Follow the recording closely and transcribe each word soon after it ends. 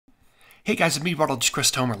Hey guys, it's Meteorologist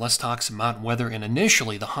Chris Tomer. Let's talk some mountain weather. And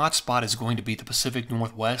initially, the hot spot is going to be the Pacific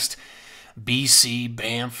Northwest, BC,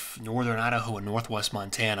 Banff, northern Idaho, and northwest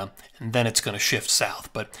Montana. And then it's going to shift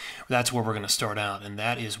south. But that's where we're going to start out. And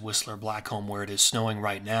that is Whistler, Blackcomb, where it is snowing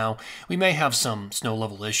right now. We may have some snow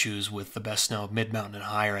level issues with the best snow of mid-mountain and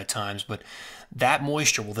higher at times. But that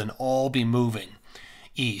moisture will then all be moving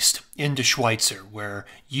east into Schweitzer, where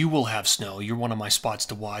you will have snow. You're one of my spots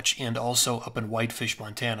to watch. And also up in Whitefish,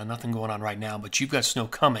 Montana. Nothing going on right now, but you've got snow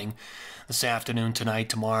coming this afternoon, tonight,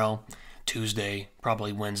 tomorrow, Tuesday,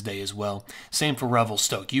 probably Wednesday as well. Same for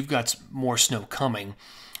Revelstoke. You've got more snow coming.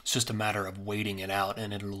 It's just a matter of waiting it out,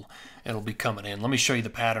 and it'll be coming in. Let me show you the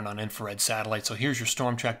pattern on infrared satellite. So here's your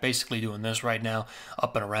storm track basically doing this right now,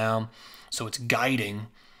 up and around. So it's guiding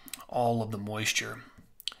all of the moisture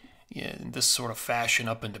in this sort of fashion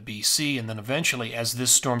up into BC, and then eventually, as this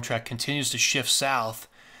storm track continues to shift south,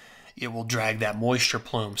 it will drag that moisture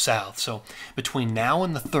plume south. So between now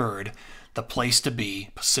and the 3rd, the place to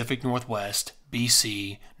be, Pacific Northwest,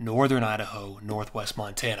 BC, northern Idaho, northwest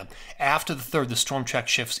Montana. After the 3rd, the storm track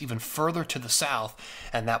shifts even further to the south,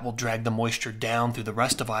 and that will drag the moisture down through the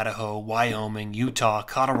rest of Idaho, Wyoming, Utah,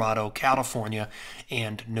 Colorado, California,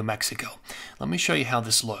 and New Mexico. Let me show you how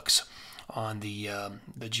this looks on the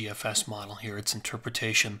GFS model here, its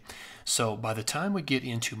interpretation. So by the time we get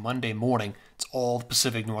into Monday morning, it's all the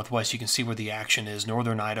Pacific Northwest. You can see where the action is,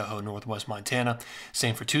 northern Idaho, northwest Montana.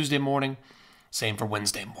 Same for Tuesday morning, same for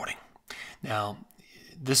Wednesday morning. Now,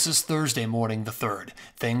 this is Thursday morning, the 3rd.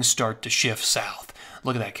 Things start to shift south.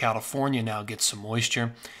 Look at that, California now gets some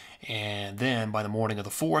moisture. And then by the morning of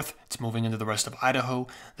the 4th, it's moving into the rest of Idaho,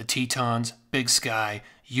 the Tetons, Big Sky,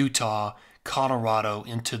 Utah, Colorado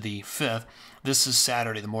into the 5th. This is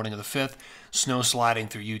Saturday, the morning of the 5th. Snow sliding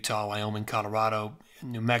through Utah, Wyoming, Colorado,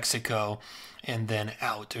 New Mexico, and then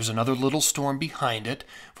out. There's another little storm behind it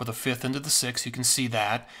for the 5th into the 6th. You can see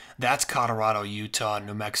that. That's Colorado, Utah,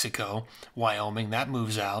 New Mexico, Wyoming. That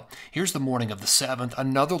moves out. Here's the morning of the 7th.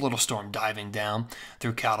 Another little storm diving down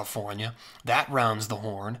through California. That rounds the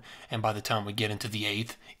horn. And by the time we get into the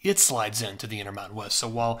 8th, it slides into the Intermountain West. So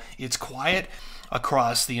while it's quiet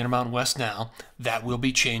across the Intermountain West now, that will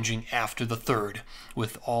be changing after the 3rd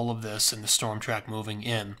with all of this and the storm track moving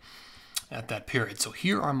in at that period. So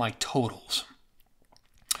here are my totals.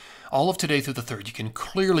 All of today through the 3rd, you can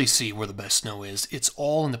clearly see where the best snow is. It's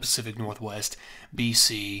all in the Pacific Northwest,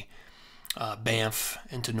 BC, Banff,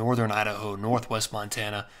 into northern Idaho, northwest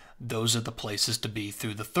Montana. Those are the places to be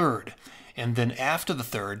through the 3rd. And then after the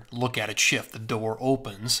 3rd, look at it shift. The door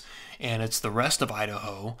opens, and it's the rest of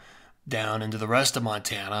Idaho down into the rest of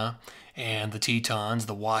Montana and the Tetons,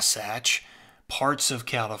 the Wasatch, parts of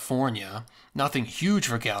California. Nothing huge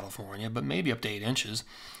for California, but maybe up to 8 inches.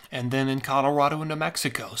 And then in Colorado and New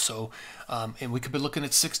Mexico. So, and we could be looking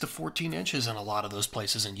at 6 to 14 inches in a lot of those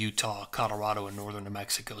places in Utah, Colorado, and northern New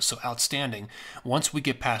Mexico. So outstanding. Once we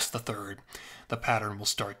get past the 3rd, the pattern will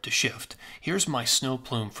start to shift. Here's my snow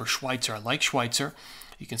plume for Schweitzer. I like Schweitzer.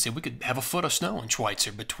 You can see we could have a foot of snow in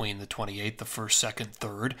Schweitzer between the 28th, the 1st, 2nd,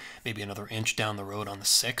 3rd, maybe another inch down the road on the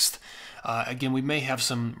 6th. Again, we may have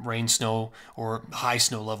some rain, snow, or high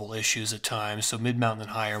snow level issues at times, so mid-mountain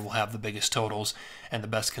and higher will have the biggest totals and the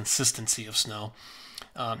best consistency of snow.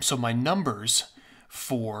 So my numbers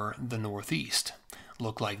for the Northeast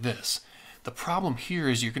look like this. The problem here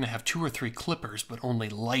is you're going to have 2 or 3 clippers, but only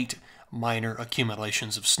light, minor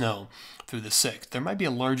accumulations of snow through the 6th. There might be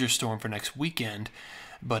a larger storm for next weekend,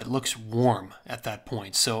 but it looks warm at that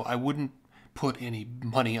point. So I wouldn't put any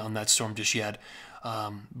money on that storm just yet.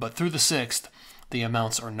 But through the 6th, the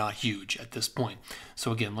amounts are not huge at this point.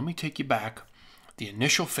 So again, let me take you back. The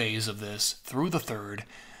initial phase of this through the 3rd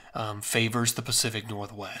favors the Pacific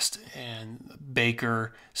Northwest. And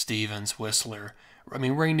Baker, Stevens, Whistler,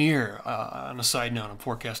 Rainier, on a side note, I'm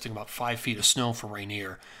forecasting about 5 feet of snow for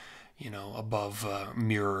Rainier, above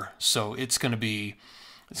Muir. So it's going to be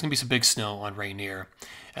some big snow on Rainier.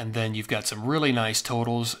 And then you've got some really nice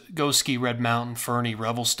totals. Go Ski, Red Mountain, Fernie,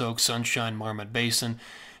 Revelstoke, Sunshine, Marmot Basin,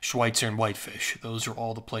 Schweitzer, and Whitefish. Those are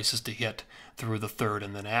all the places to hit through the 3rd.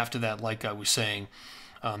 And then after that, like I was saying,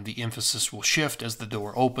 the emphasis will shift as the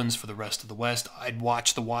door opens for the rest of the West. I'd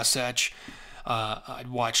watch the Wasatch. I'd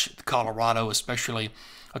watch Colorado, especially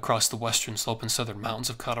across the western slope and southern mountains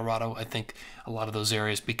of Colorado. I think a lot of those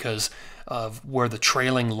areas, because of where the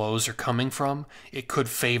trailing lows are coming from, it could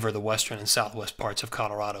favor the western and southwest parts of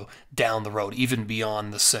Colorado down the road, even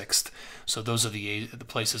beyond the 6th. So those are the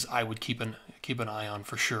places I would keep an eye on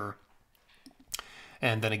for sure.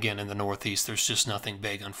 And then again, in the Northeast, there's just nothing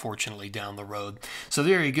big, unfortunately, down the road. So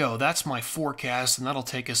there you go. That's my forecast, and that'll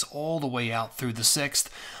take us all the way out through the 6th.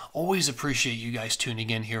 Always appreciate you guys tuning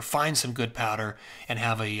in here. Find some good powder, and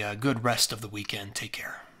have a good rest of the weekend. Take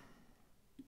care.